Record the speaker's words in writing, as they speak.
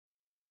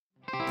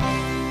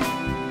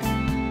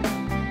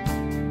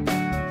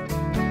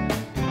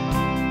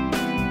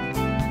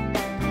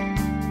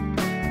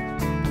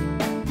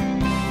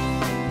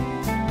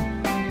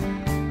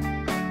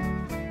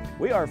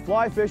We are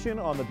fly fishing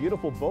on the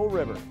beautiful Bow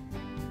River.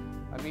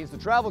 That means the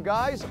travel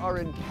guys are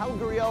in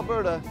Calgary,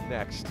 Alberta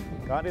next.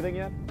 Got anything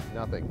yet?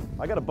 Nothing.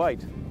 I got a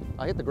bite.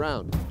 I hit the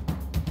ground.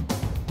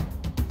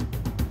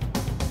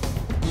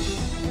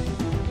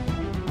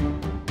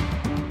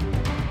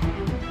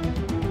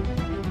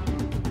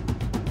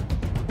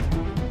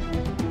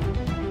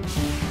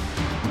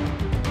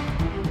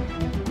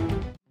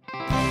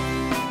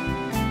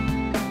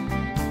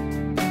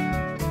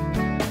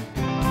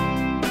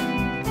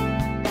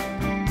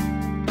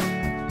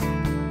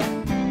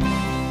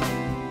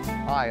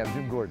 Hi, I'm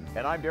Jim Gordon.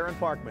 And I'm Darren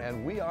Parkman.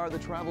 And we are the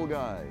Travel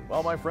Guys.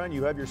 Well, my friend,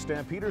 you have your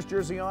Stampeders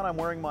jersey on. I'm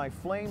wearing my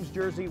Flames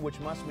jersey, which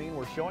must mean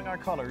we're showing our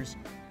colors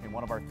in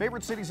one of our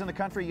favorite cities in the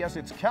country. Yes,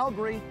 it's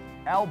Calgary,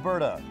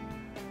 Alberta.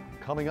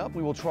 Coming up,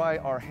 we will try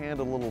our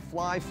hand at a little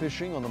fly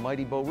fishing on the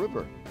mighty Bow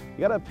River. You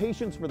gotta have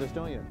patience for this,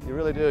 don't you? You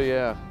really do,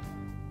 yeah.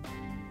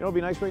 You know what'd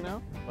be nice right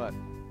now? What?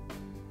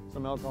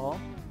 Some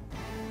alcohol.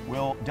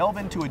 We'll delve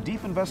into a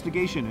deep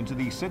investigation into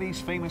the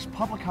city's famous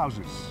public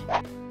houses.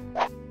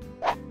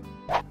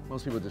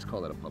 Most people just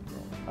call that a pub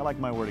crawl. I like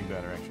my wording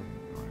better, actually.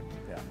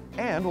 Yeah.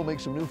 And we'll make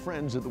some new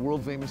friends at the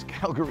world-famous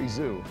Calgary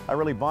Zoo. I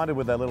really bonded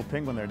with that little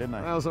penguin there, didn't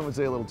I? Well, some would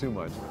say a little too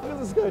much. Look at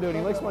this guy doing.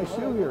 He likes my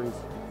shoe here.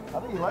 I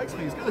think he likes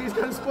me. He's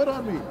got his foot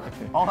on me.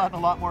 All that and a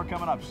lot more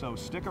coming up, so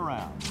stick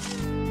around.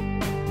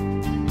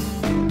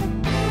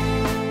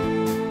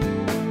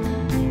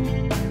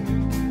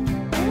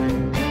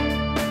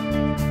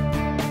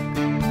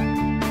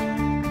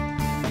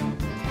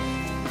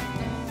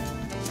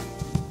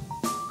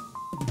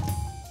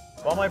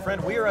 Well, my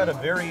friend, we are at a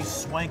very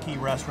swanky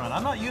restaurant.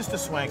 I'm not used to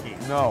swanky.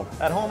 No.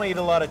 At home, I eat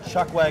a lot of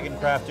chuck wagon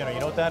craft dinner.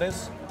 You know what that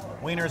is?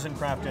 Wieners and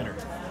craft dinner.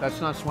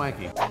 That's not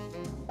swanky.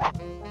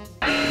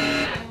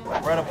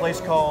 We're at a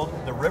place called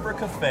the River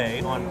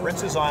Cafe on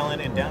Prince's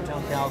Island in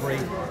downtown Calgary.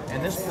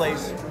 And this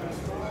place,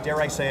 dare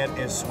I say it,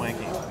 is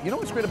swanky. You know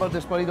what's great about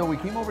this, buddy, though? We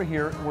came over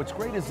here. What's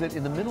great is that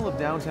in the middle of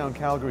downtown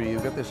Calgary,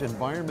 you've got this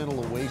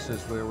environmental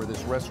oasis where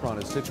this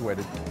restaurant is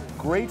situated.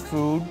 Great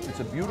food.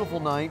 It's a beautiful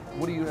night.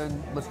 What do you,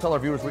 and let's tell our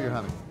viewers what you're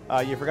having.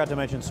 You forgot to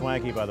mention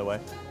swanky, by the way.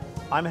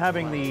 I'm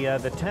having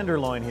the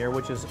tenderloin here,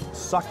 which is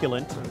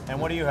succulent.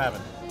 And what are you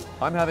having?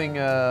 I'm having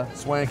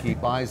swanky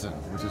bison,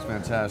 which is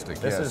fantastic.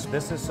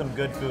 This is some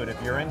good food.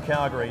 If you're in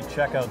Calgary,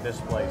 check out this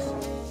place.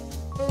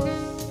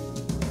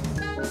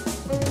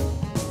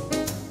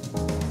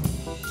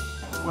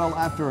 Well,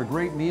 after a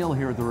great meal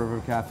here at the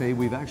River Cafe,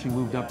 we've actually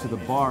moved up to the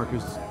bar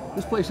because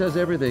this place has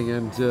everything.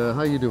 And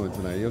how you doing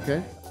tonight? You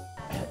okay?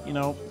 You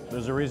know,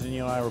 there's a reason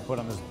you and I were put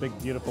on this big,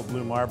 beautiful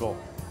blue marble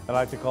that I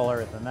like to call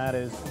Earth, and that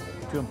is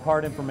to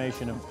impart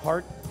information,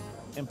 impart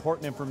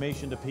important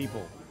information to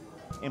people.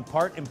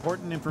 Impart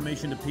important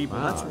information to people.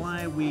 Wow. That's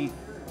why we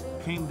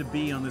came to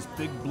be on this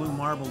big blue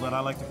marble that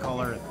I like to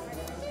call Earth.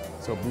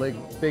 So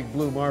big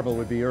blue marble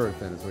would be Earth,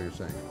 then, is what you're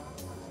saying.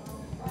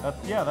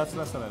 Yeah, that's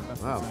what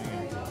I'm Wow.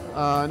 saying.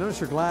 I notice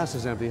your glass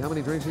is empty. How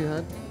many drinks have you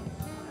had?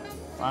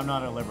 I'm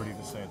not at liberty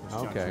to say at this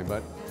juncture. Okay,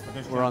 but At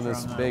this we're on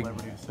juncture, this I'm not at big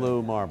liberty to say.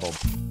 blue marble.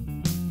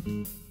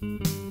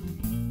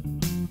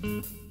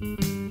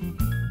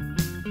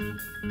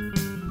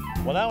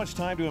 Well, now it's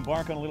time to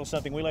embark on a little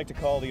something we like to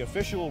call the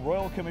official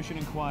Royal Commission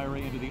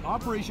inquiry into the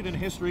operation and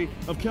history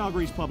of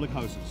Calgary's public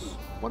houses.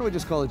 Why don't we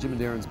just call it Jim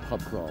and Darren's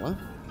pub crawl, huh?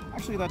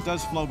 Actually, that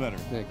does flow better.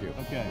 Thank you.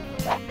 Okay.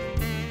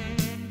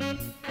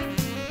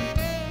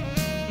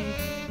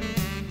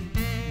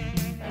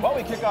 Well,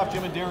 we kick off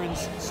Jim and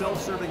Darren's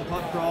self-serving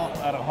pub crawl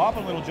at a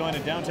hopping little joint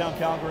in downtown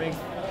Calgary.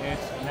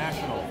 It's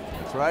National.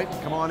 That's right.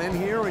 Come on in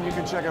here and you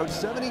can check out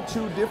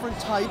 72 different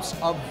types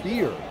of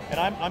beer. And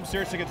I'm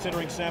seriously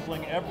considering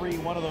sampling every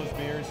one of those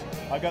beers.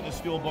 I've got the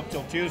stool booked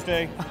till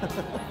Tuesday.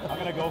 I'm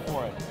going to go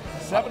for it.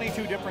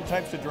 72 different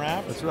types of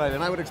draft. That's right,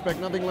 and I would expect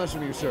nothing less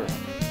from you, sir.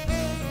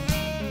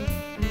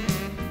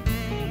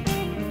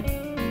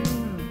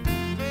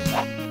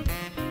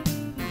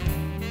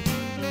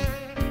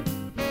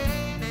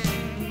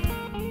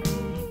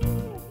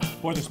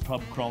 Boy, this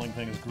pub crawling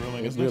thing is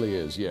grueling, isn't it? It really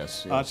is,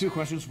 yes. Two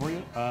questions for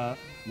you.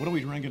 What are we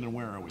drinking and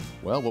where are we?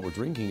 Well, what we're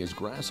drinking is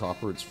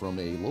Grasshopper. It's from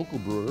a local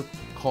brewer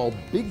called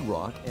Big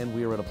Rock, and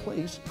we are at a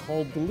place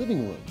called The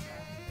Living Room.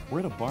 We're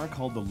at a bar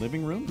called The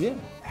Living Room? Yeah.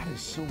 That is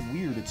so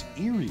weird. It's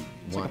eerie.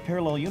 It's Why? like a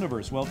parallel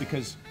universe. Well,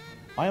 because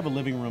I have a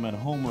living room at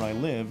home where I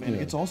live, and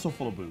Yeah. it's also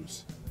full of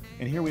booze.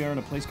 And here we are in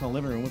a place called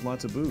Living Room with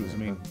lots of booze. I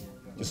mean, do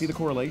you see the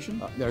correlation?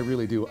 I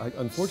really do.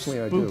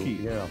 Unfortunately, Spooky. I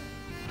do. Yeah.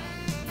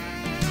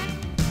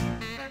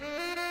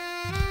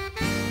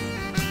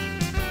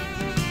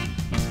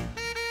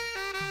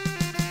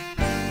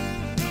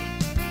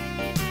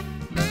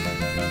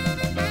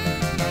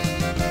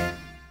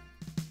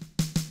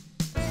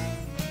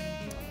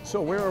 So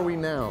where are we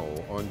now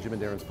on Jim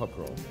and Darren's Pub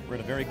Crawl? We're at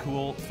a very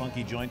cool,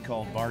 funky joint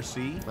called Bar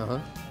C. Uh-huh.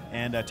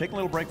 And taking a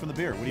little break from the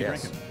beer. What are you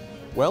drinking?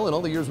 Well, in all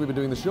the years we've been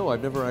doing the show,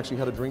 I've never actually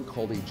had a drink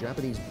called a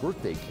Japanese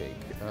birthday cake.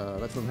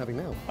 That's what I'm having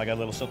now. I got a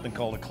little something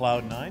called a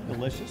Cloud 9.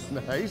 Delicious.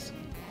 Nice.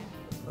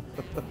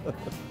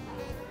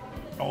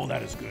 Oh,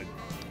 that is good.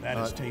 That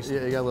is tasty.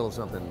 Yeah, you got a little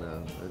something.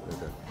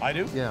 I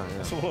do? Yeah.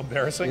 That's a little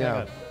embarrassing.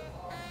 Yeah.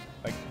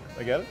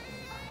 I get it?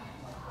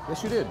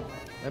 Yes, you did.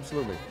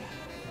 Absolutely.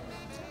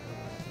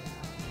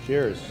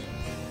 Cheers.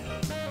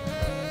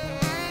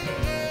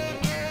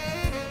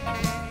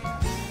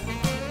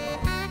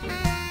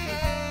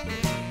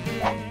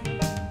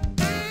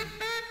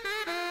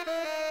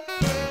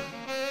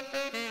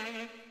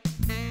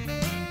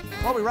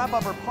 Well, we wrap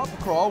up our pub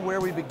crawl where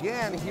we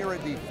began here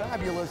at the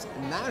fabulous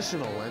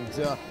National. And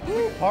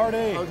Party!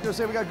 I was going to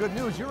say, we got good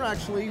news. You're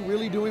actually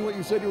really doing what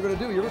you said you were going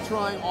to do. You're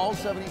trying all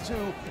 72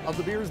 of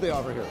the beers they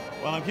offer here.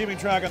 Well, I'm keeping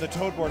track on the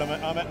tote board.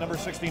 I'm at number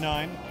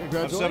 69.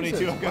 Congratulations. I'm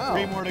 72. I've got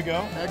 3 more to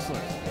go.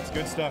 Excellent. It's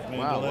good stuff, man.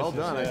 Wow, Delicious.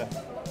 well done.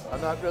 Yeah.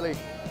 I'm not really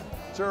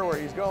sure where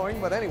he's going,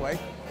 but anyway,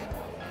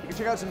 you can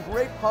check out some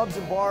great pubs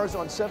and bars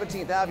on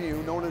 17th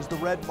Avenue, known as the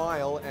Red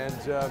Mile.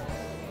 And,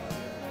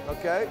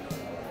 okay.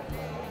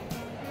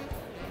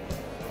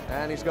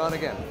 And he's gone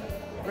again.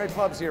 Great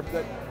pubs here.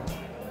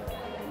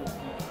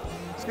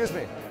 Excuse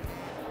me.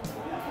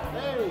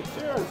 Hey,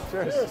 cheers.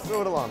 Cheers.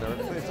 Throw it along there.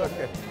 It's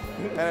okay.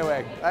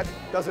 Anyway, that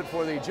does it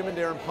for the Jim and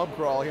Darren pub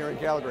crawl here in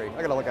Calgary.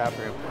 I gotta look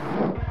after him.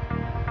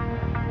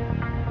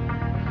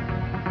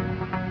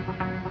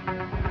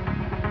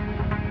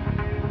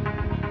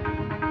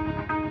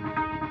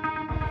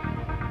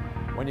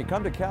 When you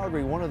come to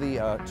Calgary, one of the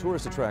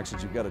tourist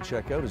attractions you've got to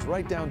check out is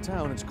right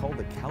downtown. It's called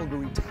the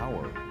Calgary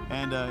Tower.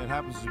 And it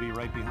happens to be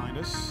right behind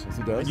us. Yes,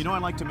 it does. And you know I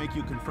like to make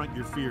you confront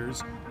your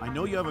fears. I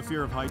know you have a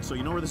fear of heights, so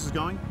you know where this is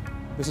going?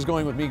 This is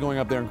going with me going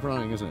up there and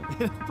crying, isn't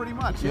it? Pretty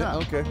much, yeah.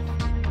 Okay.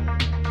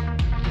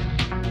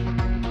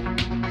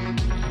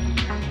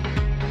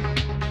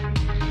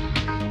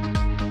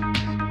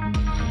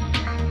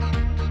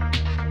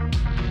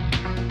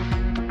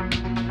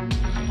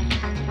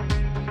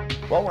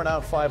 Well, we're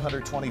now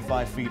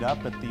 525 feet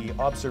up at the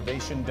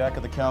observation deck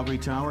of the Calgary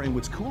Tower. And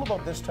what's cool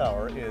about this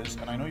tower is,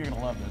 and I know you're going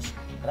to love this,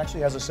 it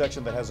actually has a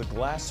section that has a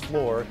glass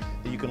floor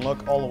that you can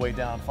look all the way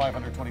down,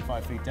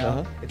 525 feet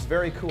down. It's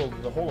very cool.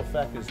 The whole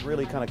effect is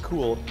really kind of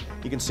cool.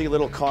 You can see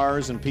little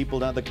cars and people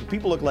down. The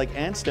people look like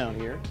ants down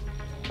here.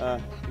 You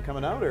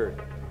coming out, or?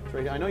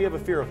 I know you have a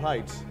fear of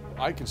heights.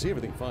 I can see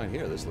everything fine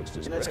here. This looks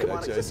just great. Come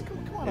on,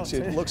 come on.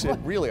 It looks it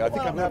really. I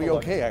think I'm going to be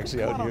okay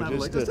actually out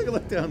here. Just take a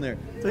look down there.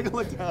 Take a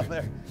look down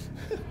there.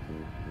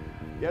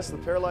 Yes, the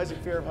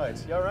paralyzing fear of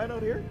heights. You all right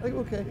out here? I think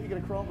okay. You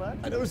gonna crawl back?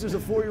 I noticed there's a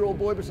 4-year-old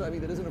boy beside me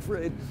that isn't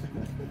afraid.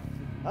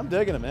 I'm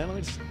digging it, man. Let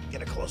me just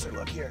get a closer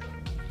look here.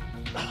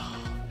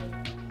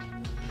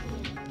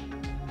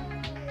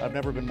 I've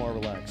never been more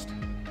relaxed.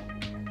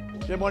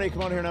 Jim, why don't you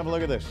come on here and have a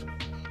look at this?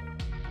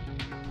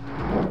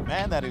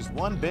 Man, that is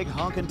one big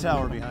honking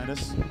tower behind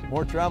us.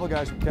 More travel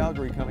guys from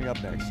Calgary coming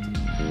up next.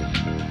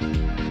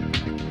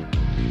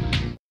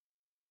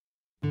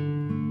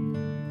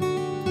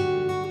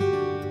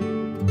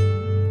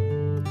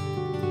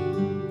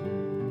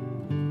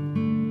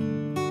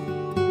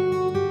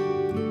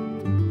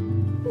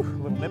 A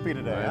little nippy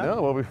today, I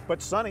know. Well,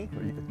 but sunny.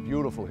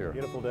 Beautiful here.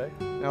 Beautiful day.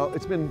 Now,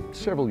 it's been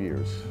several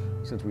years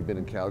since we've been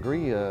in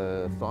Calgary.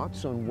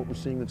 Thoughts on what we're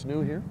seeing that's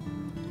new here?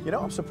 You know,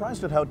 I'm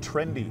surprised at how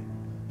trendy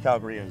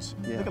Calgary is.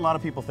 Yeah. I think a lot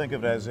of people think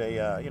of it as a,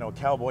 a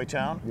cowboy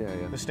town. Yeah.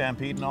 The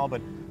Stampede and all,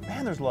 but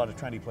man, there's a lot of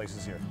trendy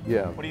places here.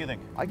 Yeah. What do you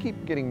think? I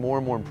keep getting more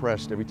and more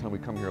impressed every time we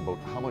come here about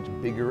how much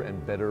bigger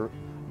and better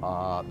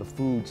the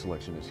food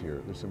selection is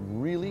here. There's some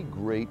really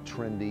great,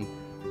 trendy,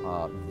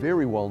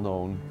 very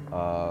well-known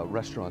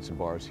restaurants and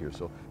bars here.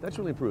 So that's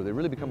really improved. They've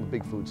really become a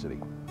big food city.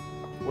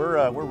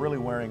 We're really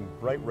wearing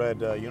bright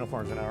red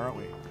uniforms now, aren't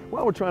we?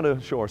 Well, we're trying to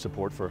show our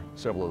support for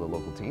several of the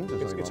local teams.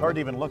 It's hard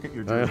to even look at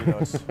your jersey, though.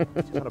 It's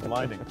kind of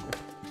blinding.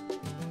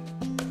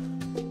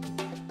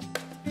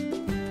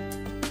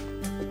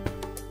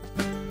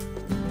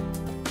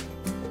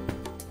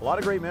 A lot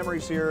of great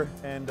memories here,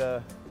 and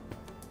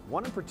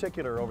one in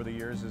particular over the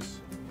years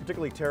is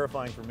particularly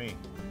terrifying for me.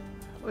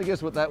 Well, I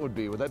guess what that would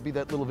be. Would that be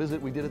that little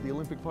visit we did at the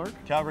Olympic Park?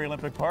 Calgary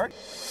Olympic Park.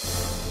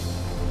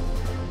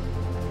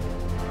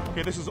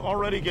 Okay, this is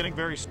already getting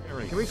very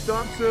scary. Can we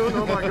stop soon?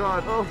 Oh my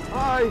God. Oh,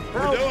 hi.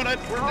 Help. We're doing it.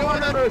 We're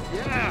doing it.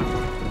 Yeah.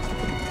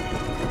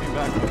 Be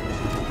back.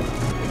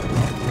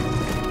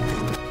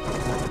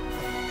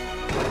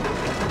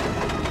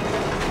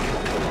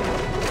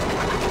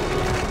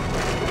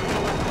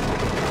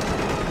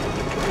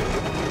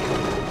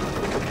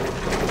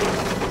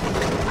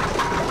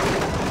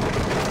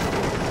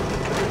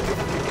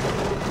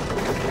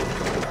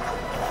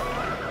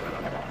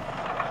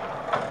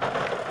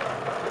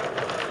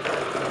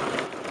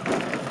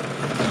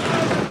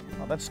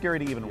 That's scary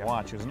to even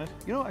watch, isn't it?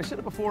 You know, I said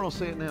it before and I'll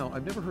say it now.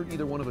 I've never heard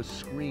either one of us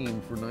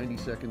scream for 90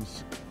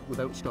 seconds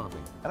without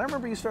stopping. And I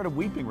remember you started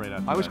weeping right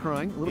after I was that.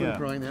 crying, a little bit of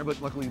crying there, but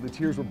luckily the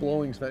tears were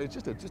blowing. It's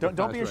just a Don't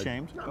fast be ride.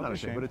 ashamed. No, Don't not be ashamed,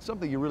 ashamed. but it's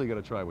something you really got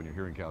to try when you're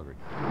here in Calgary.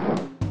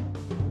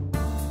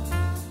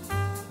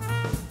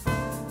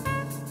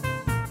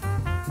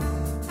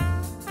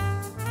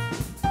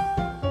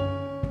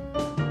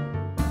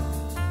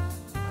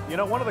 You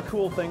know, one of the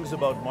cool things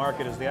about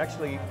Market is they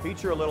actually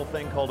feature a little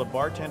thing called a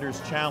Bartender's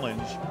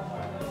Challenge,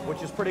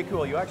 which is pretty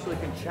cool. You actually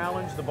can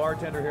challenge the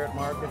bartender here at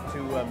Market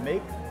to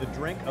make the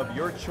drink of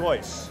your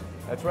choice.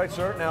 That's right,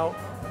 sir. Now,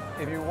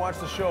 if you watch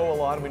the show a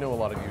lot, and we know a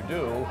lot of you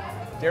do,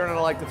 Darren and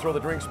I like to throw the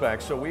drinks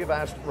back. So we have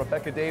asked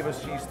Rebecca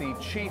Davis, she's the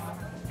chief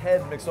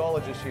head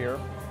mixologist here,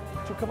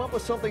 to come up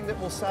with something that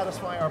will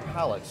satisfy our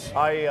palates.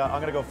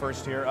 I'm going to go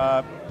first here.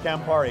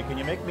 Campari. Can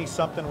you make me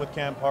something with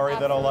Campari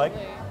that I'll like?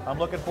 I'm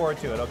looking forward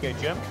to it. Okay,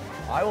 Jim?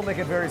 I will make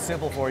it very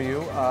simple for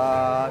you.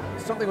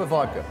 Something with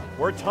vodka.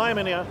 We're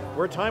timing you.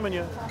 We're timing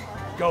you.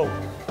 Go.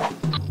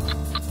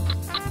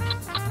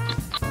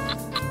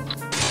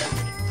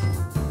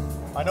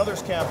 I know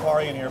there's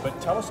Campari in here, but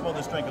tell us about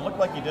this drink. It looked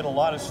like you did a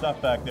lot of stuff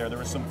back there. There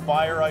was some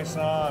fire I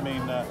saw. I mean...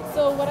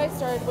 So what I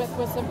started with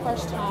was some fresh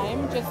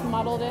thyme, just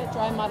muddled it,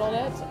 dry muddled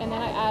it, and then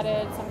I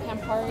added some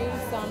Campari,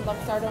 some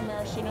Luxardo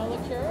maraschino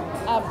liqueur,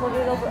 poured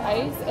it over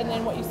ice, and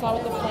then what you saw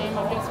with the flame,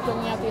 I'm just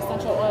bringing out the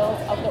essential oils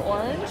of the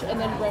orange, and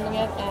then brimming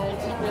it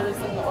and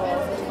releasing the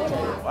oils into the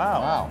drink.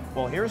 Wow.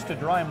 Well, here's to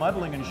dry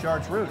muddling and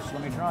chartreuse.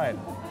 Let me try it.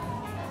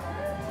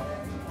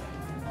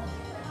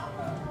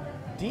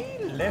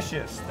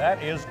 Delicious.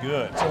 That is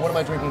good. So what am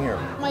I drinking here?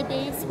 My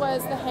base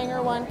was the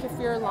Hanger One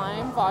Kefir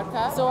Lime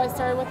Vodka. So I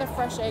started with a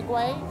fresh egg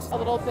white, a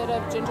little bit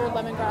of ginger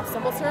lemongrass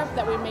simple syrup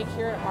that we make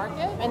here at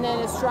market, and then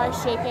it's dry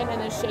shaken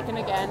and then shaken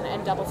again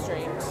and double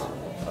strained.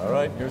 All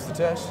right, here's the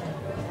test.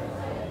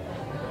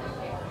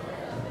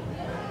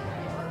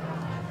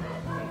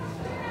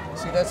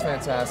 See, that's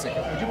fantastic.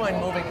 Would you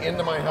mind moving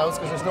into my house?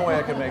 Because there's no way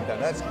I can make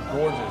that. That's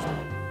gorgeous.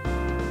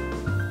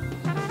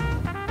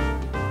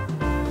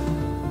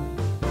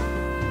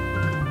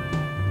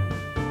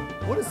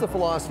 What is the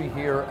philosophy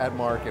here at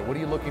Market? What are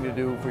you looking to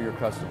do for your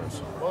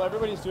customers? Well,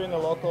 everybody's doing the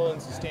local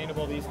and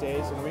sustainable these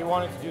days, and we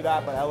wanted to do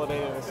that but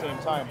elevate it at the same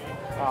time.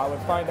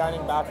 With fine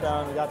dining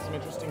background, we got some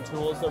interesting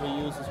tools that we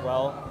use as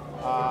well.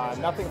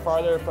 Nothing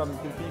farther from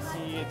the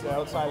BC to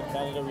outside of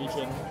Canada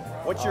region.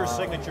 What's your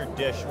signature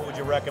dish? What would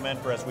you recommend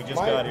for us? We just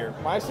got here.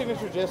 My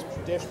signature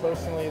dish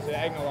personally is an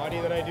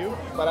agnolotti that I do,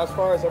 but as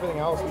far as everything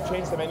else, we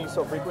change the menu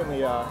so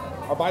frequently.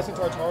 Our bison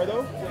tartare,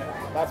 though,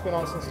 that's been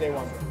on since day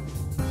one.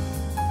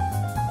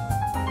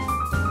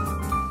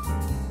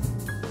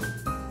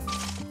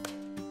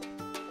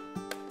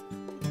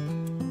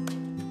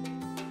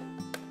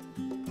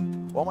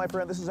 Well, my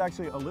friend, this is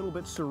actually a little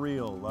bit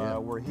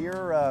surreal. We're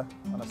here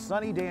on a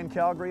sunny day in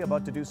Calgary,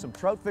 about to do some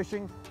trout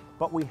fishing,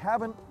 but we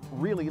haven't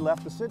really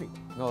left the city.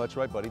 No, that's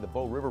right, buddy. The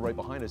Bow River right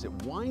behind us, it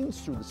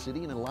winds through the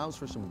city and it allows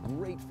for some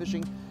great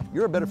fishing.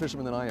 You're a better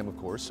fisherman than I am, of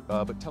course,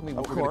 but tell me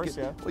what we're going to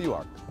get. Well, you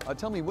are.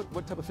 Tell me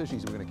what type of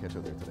fishies we're going to catch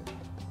out there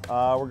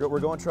today. We're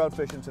going trout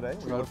fishing today.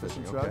 We're going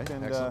fishing, trout, okay.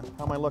 and how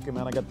am I looking,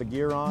 man? I got the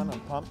gear on.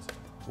 I'm pumped.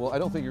 Well, I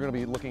don't think you're going to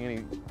be looking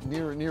any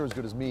near as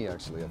good as me,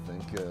 actually, I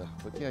think.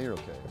 But yeah, you're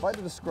okay. If I had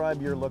to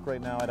describe your look right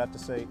now, I'd have to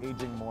say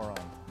aging moron.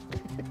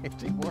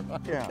 Aging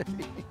moron? Yeah.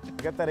 You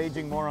got that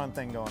aging moron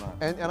thing going on.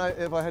 And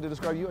if I had to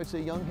describe you, I'd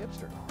say young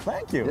hipster.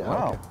 Thank you. Yeah,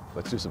 Wow. okay.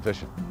 Let's do some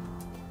fishing.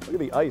 Look at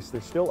the ice.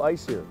 There's still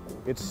ice here.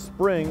 It's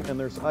spring and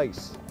there's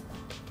ice.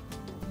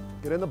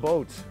 Get in the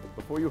boat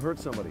before you hurt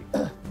somebody.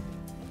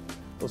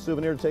 Little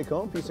souvenir to take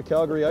home. Piece of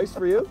Calgary ice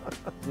for you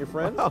and your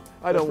friends. No,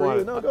 I don't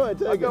want it. No, go ahead,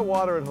 take it. I've got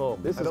water at home.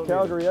 This is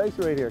Calgary ice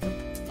right here.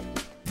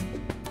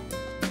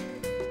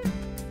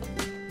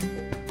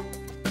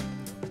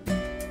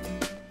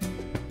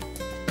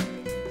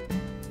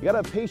 You gotta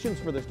have patience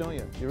for this, don't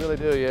you? You really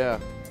do, yeah.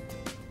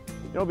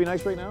 You know what'd be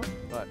nice right now?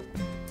 What?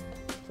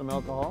 Some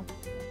alcohol.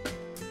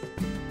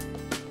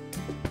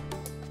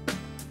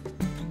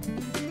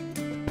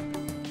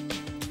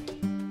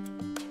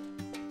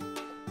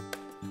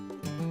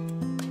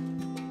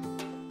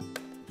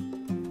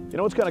 You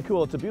know what's kind of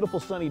cool? It's a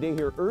beautiful sunny day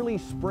here, early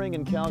spring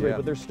in Calgary,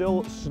 but there's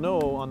still snow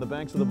on the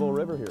banks of the Bow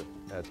River here.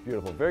 That's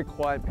beautiful. Very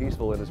quiet,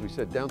 peaceful, and as we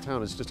said,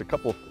 downtown is just a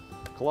couple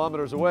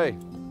kilometers away.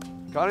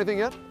 Got anything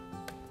yet?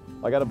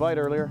 I got a bite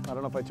earlier. I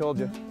don't know if I told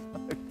you.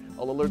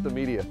 I'll alert the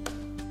media.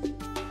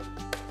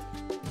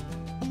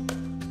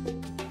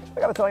 I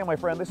got to tell you, my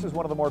friend, this is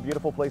one of the more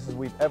beautiful places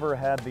we've ever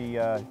had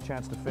the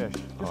chance to fish.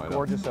 Just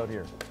gorgeous out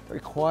here.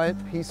 Very quiet,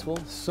 peaceful,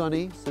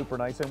 sunny. Super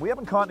nice. And we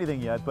haven't caught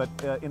anything yet, but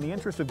in the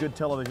interest of good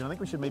television, I think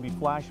we should maybe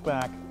flash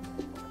back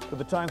to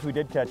the times we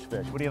did catch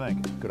fish. What do you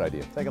think? Good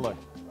idea. Take a look.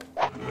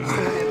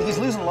 He's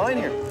losing line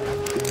here.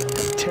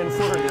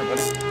 10-footer here,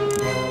 buddy.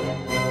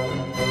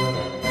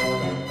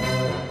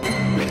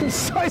 The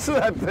size of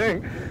that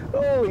thing.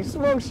 Holy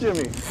smokes,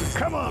 Jimmy.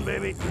 Come on,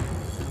 baby.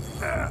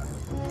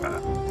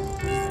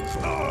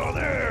 Oh,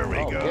 there we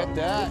go. Get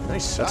that.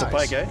 Nice size. That's a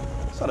pike, eh?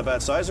 It's not a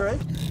bad size, right?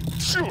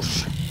 Is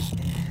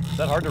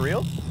that hard to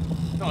reel?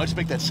 No, let's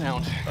make that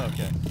sound.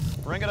 Okay.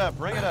 Bring it up,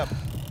 bring it up.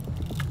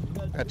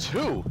 Got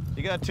two.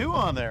 You got two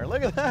on there.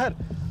 Look at that.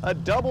 A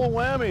double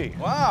whammy.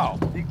 Wow.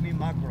 Pygmy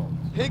mackerel.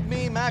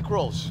 Pygmy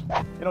mackerels.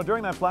 You know,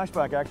 during that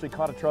flashback, I actually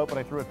caught a trout, but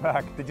I threw it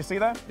back. Did you see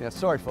that? Yeah,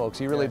 sorry, folks.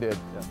 He really did.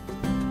 Yeah.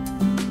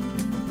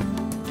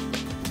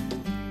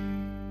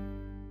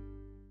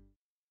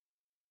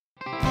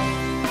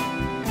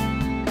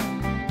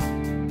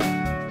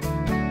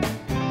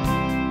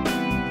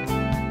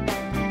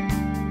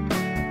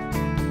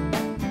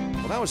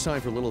 Now it's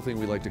time for a little thing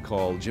we like to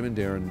call Jim and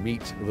Darren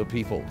Meet the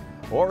People.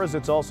 or as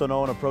it's also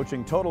known,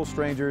 approaching total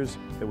strangers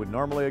that would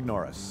normally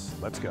ignore us.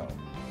 Let's go.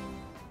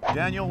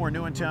 Daniel, we're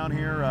new in town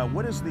here.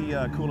 What is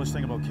the coolest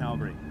thing about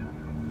Calgary?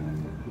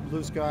 The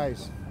blue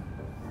skies.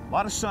 A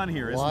lot of sun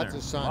here, isn't there? Lots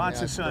of sun. Lots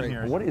yeah, of sun great.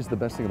 here. What is the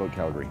best thing about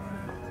Calgary?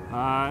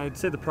 I'd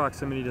say the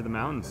proximity to the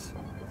mountains.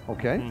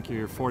 Okay. I think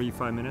you're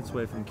 45 minutes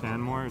away from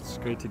Canmore. It's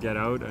great to get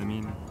out. I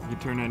mean, you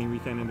turn any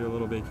weekend into a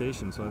little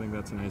vacation, so I think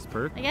that's a nice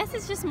perk. I guess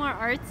it's just more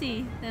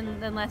artsy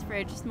than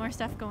Lethbridge. Just more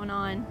stuff going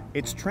on.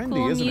 It's trendy,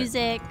 Cool isn't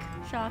music,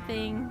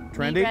 shopping,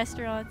 Trendy? neat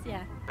restaurants.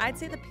 Yeah. I'd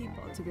say the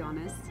people, to be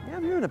honest. Yeah,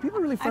 I'm hearing it. People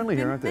are really friendly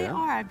here, aren't they? They huh?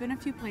 are. I've been a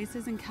few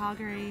places, and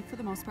Calgary, for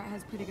the most part,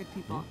 has pretty good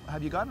people. it?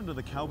 Have you gotten into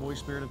the cowboy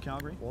spirit of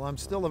Calgary? Well, I'm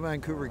still a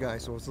Vancouver guy,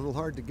 so it's a little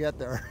hard to get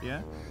there.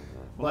 Yeah?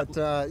 Well,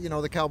 But, you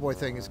know, the cowboy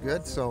thing is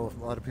good, so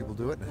a lot of people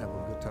do it and have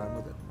a good time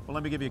with it. well,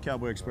 let me give you a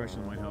cowboy expression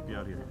that might help you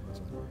out here.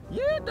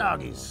 Yeah,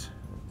 doggies.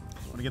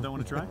 Want to give that one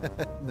a try?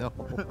 No.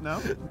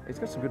 No? It's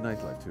got some good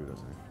nightlife too,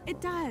 doesn't it?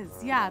 It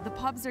does, yeah. The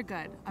pubs are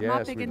good. I'm Yes,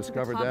 not big we into the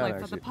discovered club that, life,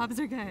 but actually. the pubs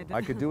are good.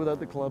 I could do without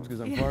the clubs because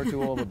I'm far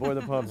too old, but boy,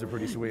 the pubs are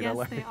pretty sweet. Yes, I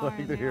like, they like are.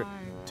 to They hear. are.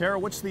 Tara,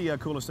 what's the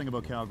coolest thing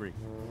about Calgary?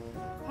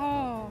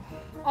 Oh,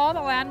 all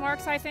the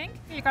landmarks, I think.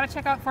 You got to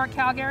check out Fort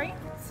Calgary.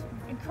 It's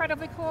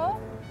incredibly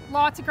cool.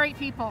 Lots of great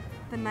people.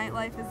 The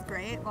nightlife is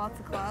great, lots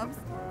of clubs.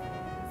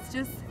 It's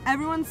just,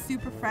 everyone's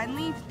super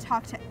friendly. You can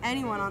talk to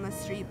anyone on the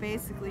street,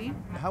 basically.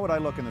 How would I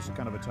look in this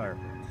kind of attire?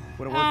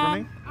 Would it work for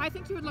me? I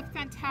think you would look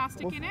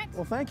fantastic in it.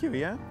 Well, thank you,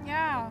 yeah.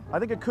 Yeah. I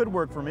think it could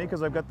work for me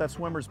because I've got that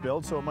swimmer's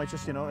build, so it might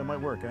just, you know, it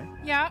might work, eh?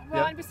 Yeah,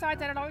 well, Yeah. and besides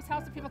that, it always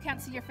helps if people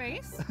can't see your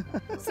face.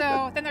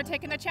 So then they're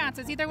taking their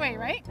chances either way,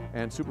 right?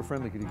 And super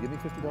friendly. Could you give me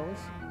 $50?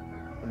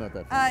 I'm not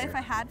that If friendly.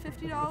 I had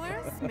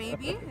 $50,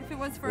 maybe. If it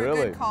was for a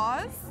Really? good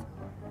cause,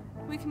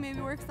 we can maybe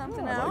work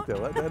something I like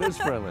out. that. That is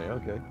friendly.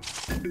 Okay.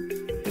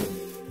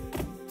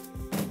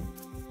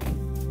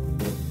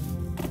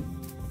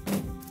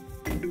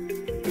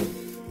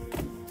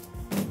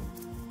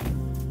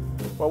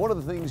 Well, one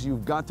of the things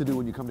you've got to do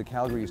when you come to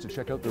Calgary is to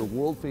check out their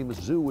world-famous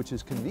zoo, which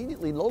is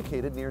conveniently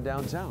located near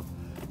downtown.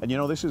 And you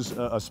know, this is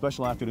a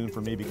special afternoon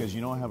for me because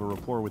you know I have a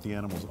rapport with the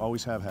animals,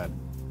 always have had.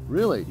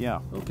 Really? Yeah.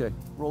 Okay.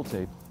 Roll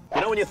tape.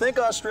 You know, when you think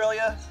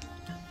Australia,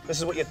 this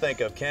is what you think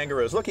of,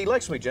 kangaroos. Look, he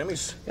likes me, Jim.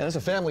 Yeah, it's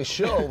a family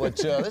show, but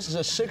this is a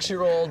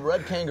 6-year-old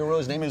red kangaroo.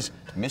 His name is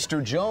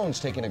Mr. Jones,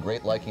 taking a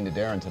great liking to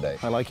Darren today.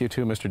 I like you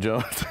too, Mr.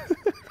 Jones.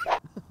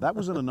 That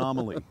was an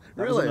anomaly.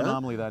 That was Really, an huh?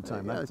 anomaly that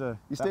time. Yeah. That, You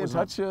that stay in was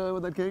not- touch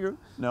with that kangaroo?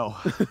 No,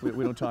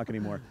 we don't talk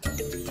anymore.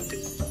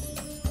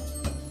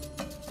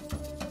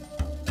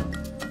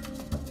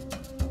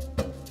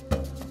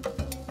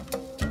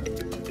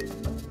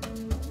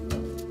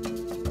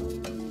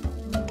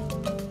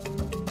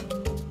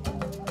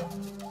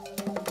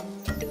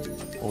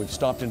 Well, we've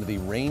stopped into the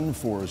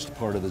rainforest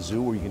part of the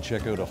zoo where you can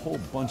check out a whole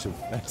bunch of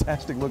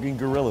fantastic looking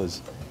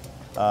gorillas.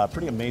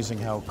 Pretty amazing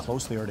how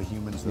close they are to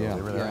humans, though. Yeah,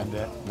 They really are.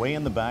 yeah. And way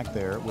in the back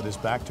there, with his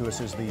back to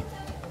us, is the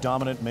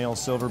dominant male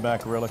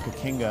silverback gorilla,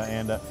 Kakinga.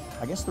 And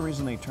I guess the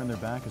reason they turn their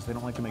back is they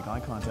don't like to make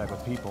eye contact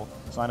with people.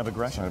 Sign of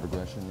aggression. Sign of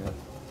aggression, yeah.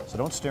 So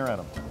don't stare at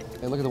them.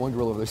 Hey, look at the one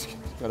gorilla over there. He's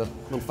got a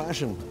little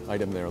fashion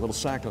item there, a little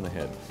sack on the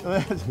head.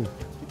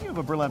 Did you have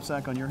a burlap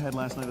sack on your head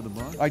last night at the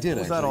bar? I did,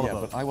 What was actually, that all yeah,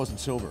 about? but I wasn't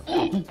sober.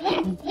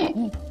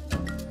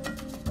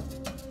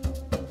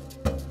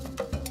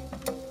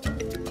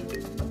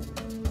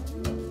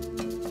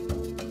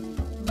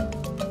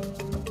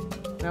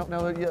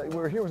 Now that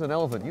we're here with an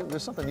elephant,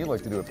 there's something you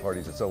like to do at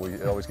parties. It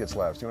always gets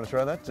laughs. Do you want to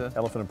try that?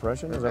 Elephant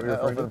impression? Is that what you're referring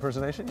Elephant to?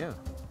 impersonation? Yeah.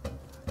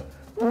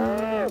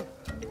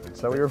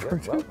 Is that what you're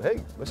referring to? Well,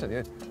 hey, listen,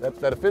 yeah,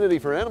 that affinity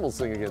for animals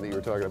thing again that you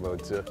were talking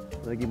about. I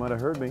think you might have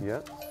heard me.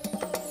 Yeah.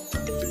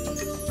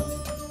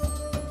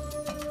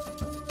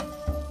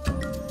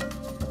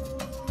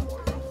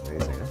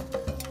 Amazing,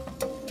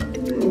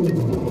 huh?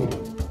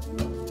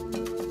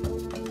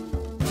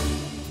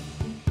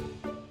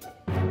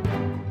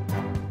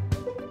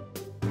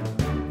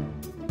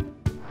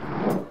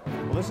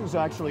 Well, this is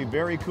actually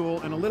very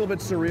cool and a little bit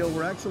surreal.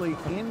 We're actually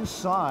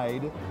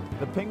inside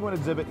the penguin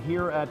exhibit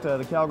here at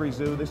the Calgary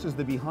Zoo. This is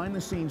the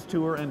behind-the-scenes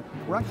tour, and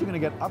we're actually going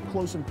to get up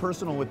close and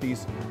personal with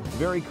these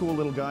very cool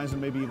little guys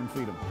and maybe even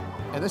feed them.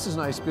 And this is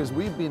nice because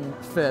we've been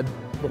fed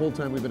the whole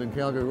time we've been in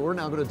Calgary. We're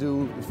now going to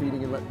do the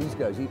feeding and let these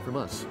guys eat from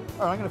us.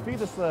 All right, I'm going to feed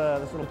this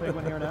this little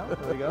penguin here now.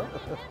 There we go.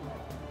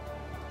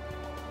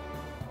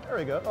 There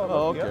we go.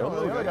 Oh, look, okay. the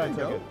other Okay, guy there you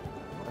took go. it.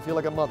 I feel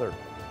like a mother.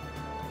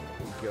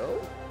 There you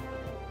go.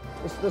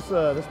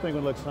 This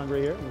penguin looks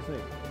hungry here. Let me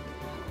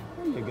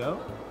see. There you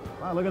go.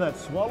 Wow, look at that.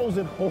 Swallows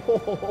it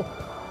whole.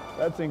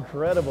 That's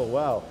incredible.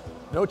 Wow.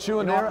 No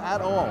chewing You know, there at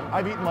all.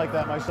 I've eaten like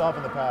that myself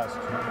in the past.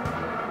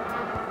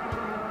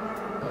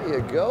 There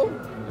you go.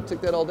 You take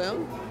that all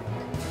down.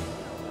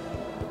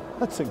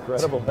 That's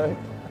incredible, hey?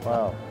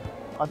 Wow.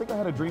 I think I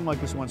had a dream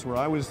like this once where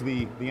I was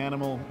the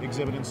animal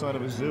exhibit inside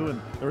of a zoo and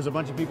there was a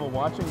bunch of people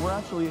watching. We're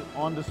actually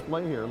on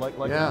display here.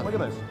 Yeah. Look at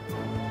this.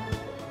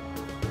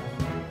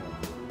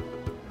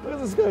 Look at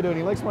this guy doing.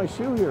 He likes my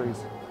shoe here.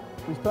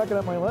 He's pecking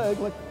at my leg.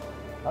 Look,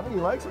 I think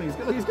he likes me.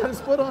 He's got his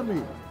foot on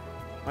me.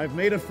 I've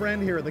made a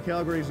friend here at the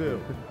Calgary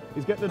Zoo.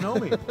 He's getting to know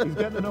me. He's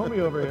getting to know me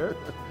over here.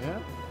 Yeah.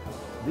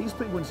 These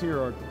penguins here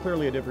are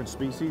clearly a different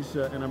species,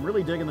 and I'm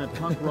really digging that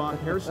punk rock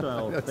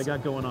hairstyle they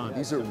got going on.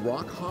 These are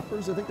rock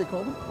hoppers, I think they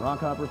call them? Rock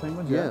hopper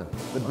penguins? Yeah.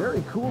 But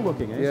very cool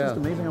looking. It's just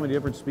amazing how many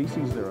different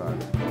species there are.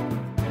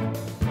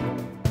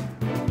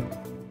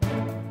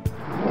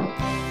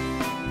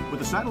 With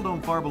the Saddle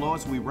Dome far below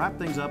us, we wrap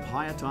things up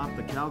high atop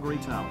the Calgary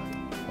Tower.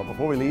 But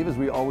before we leave, as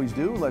we always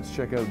do, let's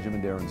check out Jim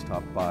and Darren's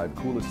top 5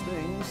 coolest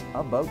things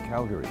about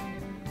Calgary.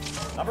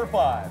 Number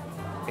 5.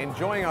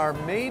 Enjoying our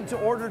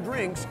made-to-order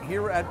drinks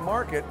here at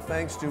Market,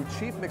 thanks to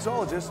Chief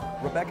Mixologist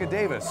Rebecca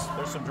Davis.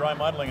 There's some dry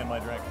muddling in my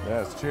drink.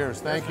 Yes,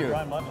 cheers. Thank you.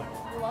 Dry muddling.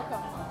 You're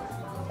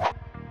welcome.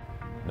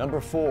 Number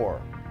 4,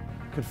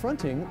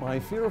 confronting my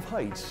fear of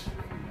heights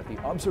at the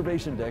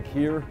observation deck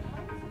here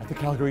at the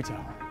Calgary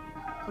Tower.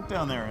 Look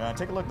down there.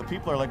 Take a look. The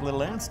people are like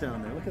little ants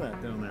down there. Look at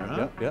that down there,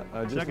 huh?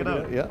 Yeah. Check it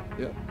out. Yeah.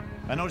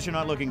 I notice you're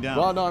not looking down.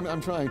 Well, no,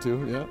 I'm trying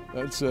to. Yeah,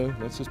 that's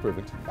just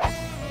perfect.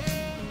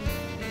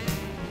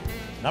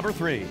 Number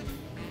 3.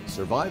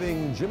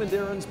 Surviving Jim and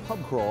Darren's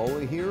pub crawl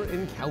here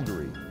in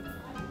Calgary.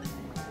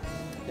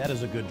 That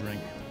is a good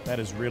drink. That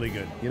is really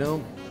good. You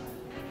know,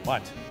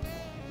 What?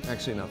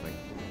 actually nothing.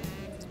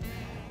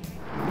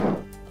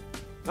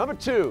 Number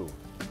 2.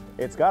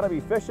 It's got to be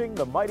fishing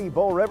the mighty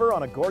Bow River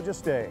on a gorgeous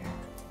day.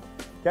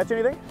 Catch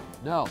anything?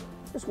 No,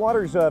 This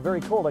water's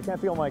very cold. I can't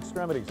feel my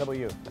extremities. How about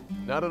you?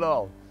 not at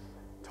all.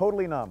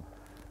 Totally numb.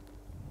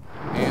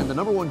 And the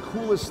number 1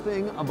 coolest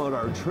thing about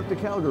our trip to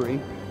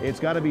Calgary, It's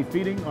got to be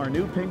feeding our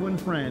new penguin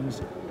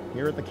friends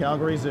here at the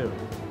Calgary Zoo.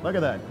 Look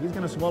at that. He's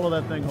going to swallow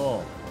that thing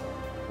whole.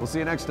 we'll see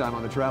you next time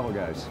on The Travel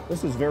Guys.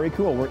 This is very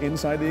cool. We're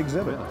inside the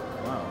exhibit.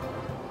 Wow.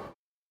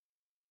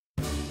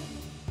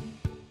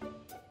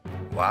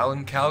 While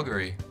in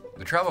Calgary,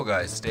 the travel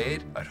guys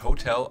stayed at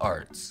Hotel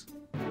Arts.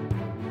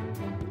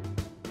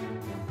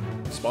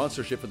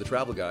 Sponsorship for the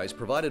Travel Guys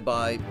provided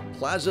by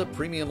Plaza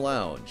Premium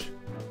Lounge,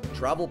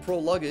 Travel Pro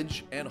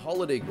Luggage and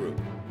Holiday Group,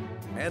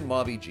 and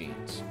Mavi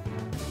Jeans.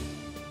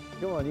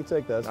 Come on, you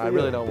take that. I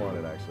really don't want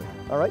it, actually.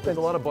 All right, There's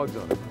a lot of bugs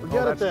on it.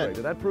 Forget it that's then. great.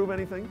 Did that prove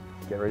anything?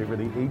 Get ready for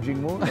the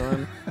aging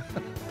moron.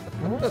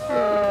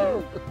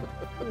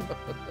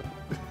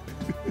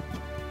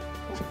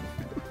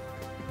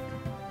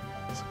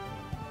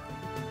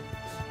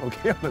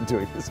 Okay, I'm not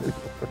doing this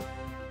anymore.